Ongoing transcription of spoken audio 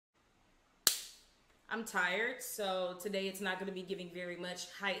I'm tired, so today it's not going to be giving very much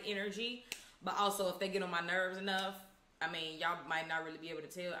high energy. But also, if they get on my nerves enough, I mean, y'all might not really be able to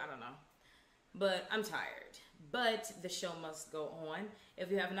tell. I don't know. But I'm tired. But the show must go on. If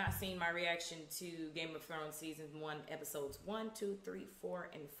you have not seen my reaction to Game of Thrones Season 1, Episodes 1, 2, 3, 4,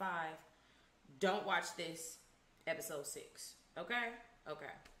 and 5, don't watch this, Episode 6. Okay? Okay.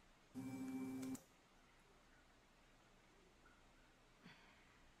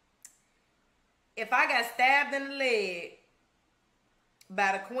 If I got stabbed in the leg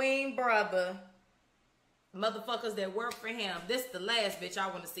by the Queen brother, motherfuckers that work for him, this the last bitch I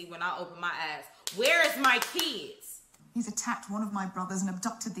want to see when I open my eyes. Where is my kids? He's attacked one of my brothers and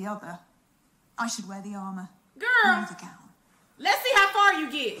abducted the other. I should wear the armor. Girl, the gown. Let's see how far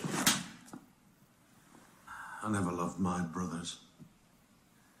you get. I never loved my brothers.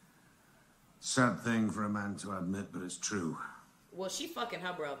 Sad thing for a man to admit, but it's true. Well, she fucking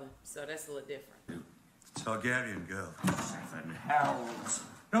her brother, so that's a little different. Targaryen girl. Seven hells.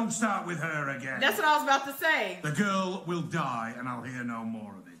 Don't start with her again. That's what I was about to say. The girl will die, and I'll hear no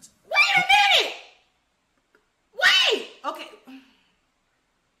more of it. Wait a minute! Wait! Okay.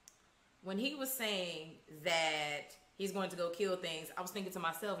 When he was saying that he's going to go kill things, I was thinking to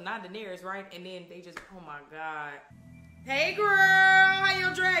myself, not Daenerys, right? And then they just, oh my God. Hey girl, how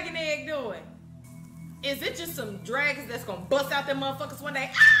your dragon egg doing? Is it just some dragons that's gonna bust out them motherfuckers one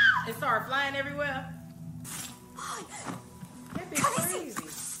day and start flying everywhere? That'd be crazy.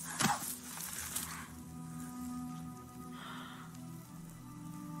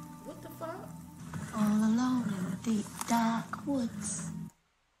 What the fuck? All alone in the deep, dark woods.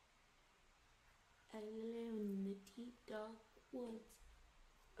 Alone in the deep, dark woods.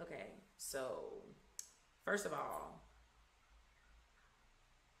 Okay, so first of all,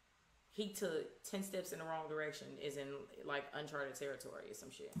 he took 10 steps in the wrong direction, is in like uncharted territory or some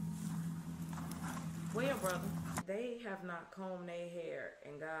shit. Well, brother, they have not combed their hair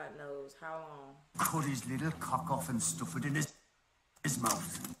in God knows how long. Cut his little cock off and stuff it in his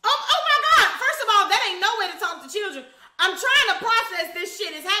mouth. Oh my God! First of all, that ain't no way to talk to children. I'm trying to process this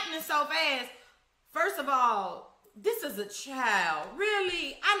shit. It's happening so fast. First of all, this is a child.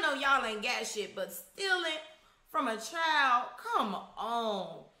 Really? I know y'all ain't got shit, but stealing from a child? Come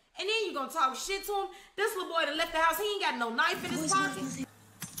on. And then you gonna talk shit to him? This little boy that left the house, he ain't got no knife in his pocket.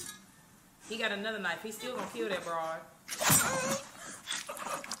 He got another knife. He still gonna kill that broad.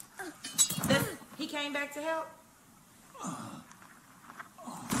 He came back to help.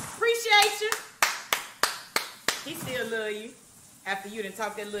 Appreciate you. He still love you. After you done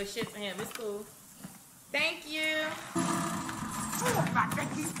talk that little shit to him. It's cool. Thank you.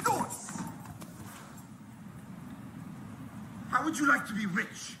 How would you like to be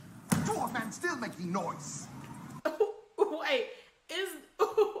rich? Dwarf man still making noise. Wait, is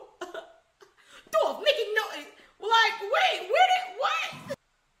dwarf making noise? Like, wait, what?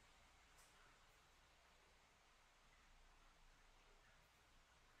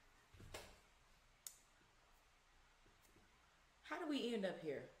 How do we end up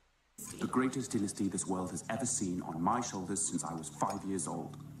here? The greatest dynasty this world has ever seen on my shoulders since I was 5 years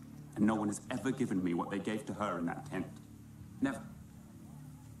old. And no one has ever given me what they gave to her in that tent. Never.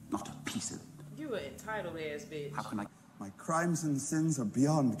 Not a piece of it. You an entitled ass bitch. How can I... My crimes and sins are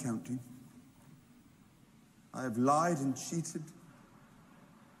beyond counting. I have lied and cheated,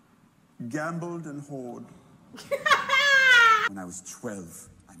 gambled and whored. When I was 12,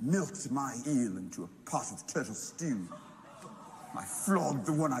 I milked my eel into a pot of turtle stew. I flogged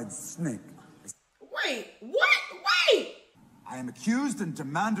the one-eyed snake. Wait, what? Wait! I am accused and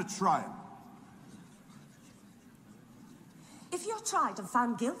demand a trial. If you're tried and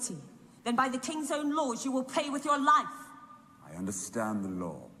found guilty, then by the king's own laws you will pay with your life. I understand the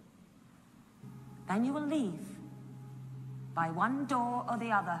law. Then you will leave. By one door or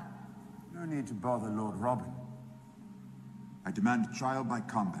the other. No need to bother Lord Robin. I demand a trial by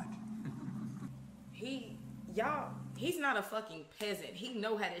combat. He's not a fucking peasant. He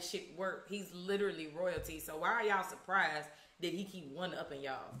know how this shit work. He's literally royalty. So why are y'all surprised that he keep one-upping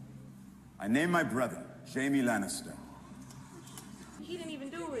y'all? I name my brother, Jaime Lannister. He didn't even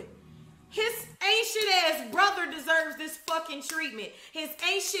do it. His ancient-ass brother deserves this fucking treatment. His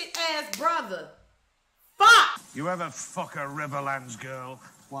ancient-ass brother. Fuck! You ever fuck a Riverlands girl?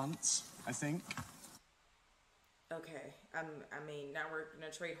 Once, I think. Okay, I mean, now we're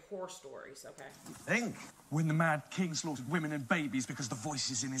gonna trade horror stories, okay? Think. When the Mad King slaughtered women and babies because the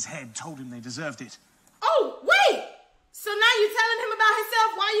voices in his head told him they deserved it. Oh, wait! So now you're telling him about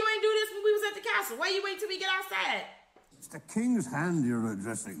himself why you ain't do this when we was at the castle? Why you wait till we get outside? It's the king's hand you're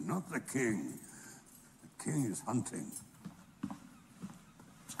addressing, not the king. The king is hunting.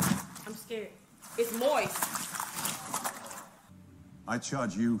 I'm scared. It's moist. I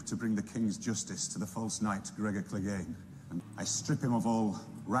charge you to bring the king's justice to the false knight Gregor Clegane. And I strip him of all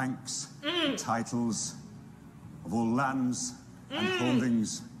ranks, titles, of all lands and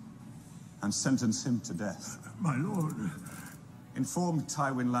holdings, and sentence him to death. My lord. Inform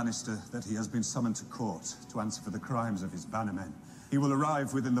Tywin Lannister that he has been summoned to court to answer for the crimes of his bannermen. He will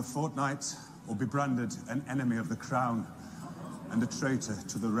arrive within the fortnight or be branded an enemy of the crown and a traitor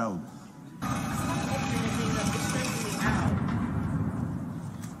to the realm.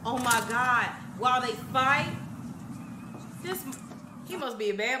 Oh my God. While they fight, he must be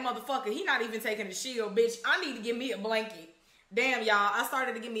a bad motherfucker. He not even taking a shield, bitch. I need to give me a blanket. Damn, y'all. I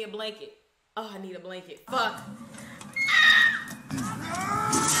started to give me a blanket. Oh, I need a blanket. Fuck. You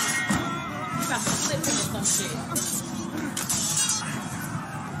about to flip him or some shit.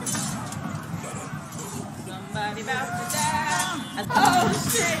 Somebody about to die. Oh,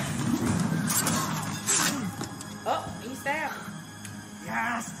 shit. Oh, he stabbed.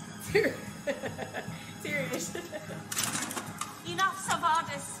 Yes! Serious. Enough,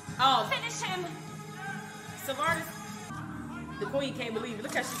 Savardis. Oh. Finish him. Savardis. The queen can't believe it.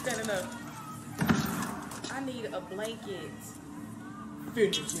 Look how she's standing up. I need a blanket.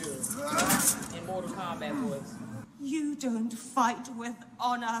 Finish him. In Mortal Kombat voice. You don't fight with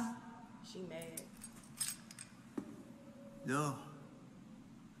honor. She mad. No.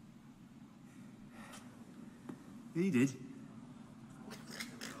 He did.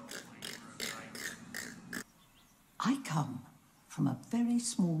 I come from a very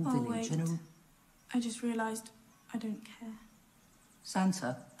small village in a... I just realised I don't care.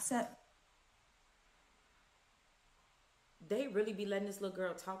 Sansa. They really be letting this little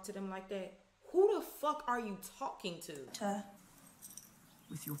girl talk to them like that? Who the fuck are you talking to?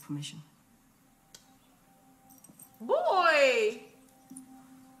 With your permission. Boy!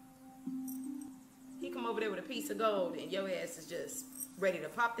 He come over there with a piece of gold and your ass is just ready to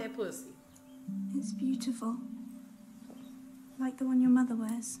pop that pussy. It's beautiful. Like the one your mother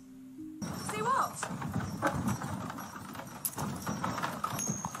wears. See what?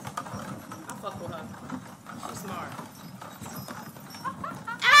 I fuck with her. She's smart.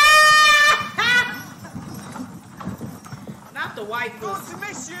 Not the white pussy. To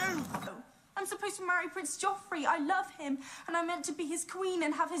miss you! I'm supposed to marry Prince Joffrey. I love him. And I'm meant to be his queen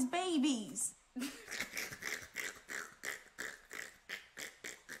and have his babies.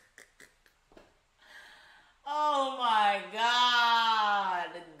 Oh my God.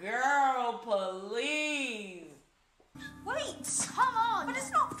 Girl, please. Wait, come on. But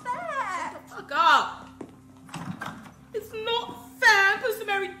it's not fair. Fuck up. It's not fair. I'm supposed to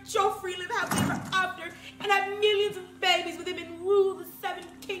marry Joffrey, live happily ever after, and have millions of babies with him and rule the 7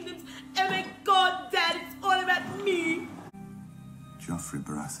 kingdoms. Oh my God, Dad, it's all about me. Joffrey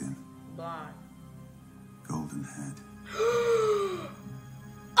Baratheon, Blonde. golden head.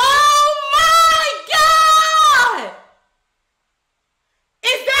 Oh my God!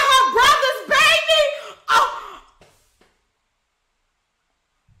 Is that her brother's baby? Oh.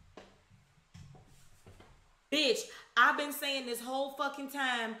 Bitch, I've been saying this whole fucking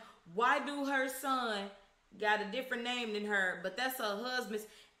time, why do her son got a different name than her, but that's her husband's,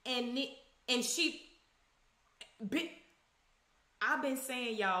 and she, I've been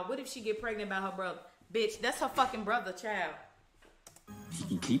saying, y'all, what if she get pregnant by her brother? Bitch, that's her fucking brother, child. He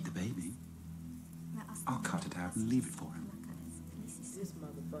can keep the baby. I'll cut it out and leave it for him. This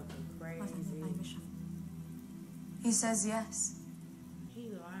motherfucking crazy. He says yes. He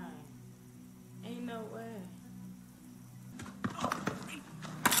lying. Ain't no way.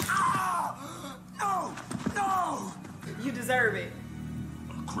 No! No! You deserve it.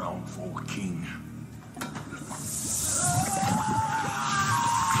 A crown for a king.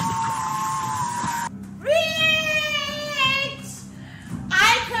 Bitch!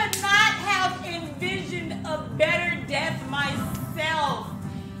 I could not have envisioned a better death myself.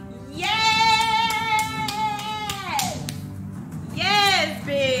 Yes! Yes,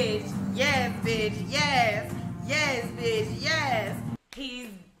 bitch. Yes, bitch. Yes. Yes, bitch. Yes. He's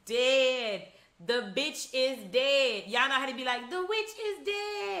dead. The bitch is dead. Y'all know how to be like, the witch is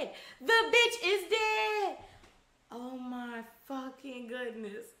dead. The bitch is dead. Oh my fucking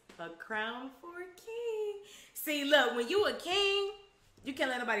goodness. A crown for a king. See, look, when you a king, you can't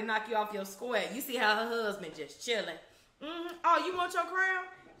let nobody knock you off your square. You see how her husband just chilling. Oh, you want your crown?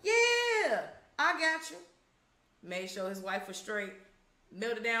 Yeah, I got you. Made sure his wife was straight.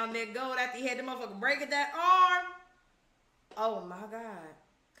 Melted down that gold after he had the motherfucker breaking that arm. Oh my God.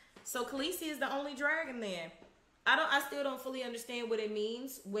 So Khaleesi is the only dragon then. I still don't fully understand what it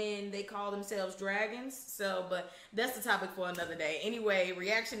means when they call themselves dragons. So, but that's the topic for another day. Anyway,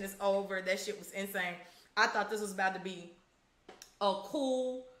 reaction is over. That shit was insane. I thought this was about to be a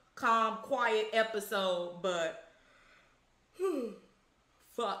cool, calm, quiet episode, but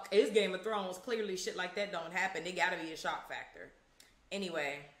fuck, it's Game of Thrones. Clearly shit like that don't happen. There gotta be a shock factor.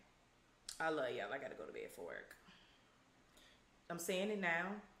 Anyway, I love y'all. I gotta go to bed for work. I'm saying it now.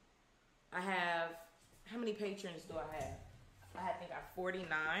 I have, how many patrons do I have? I think I have 49.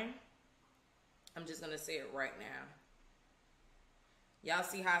 I'm just gonna say it right now. Y'all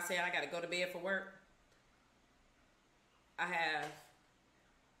see how I said I gotta go to bed for work? I have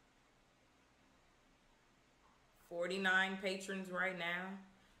 49 patrons right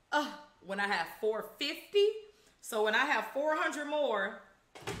now. When I have 450, so when I have 400 more,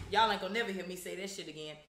 y'all ain't gonna never hear me say that shit again.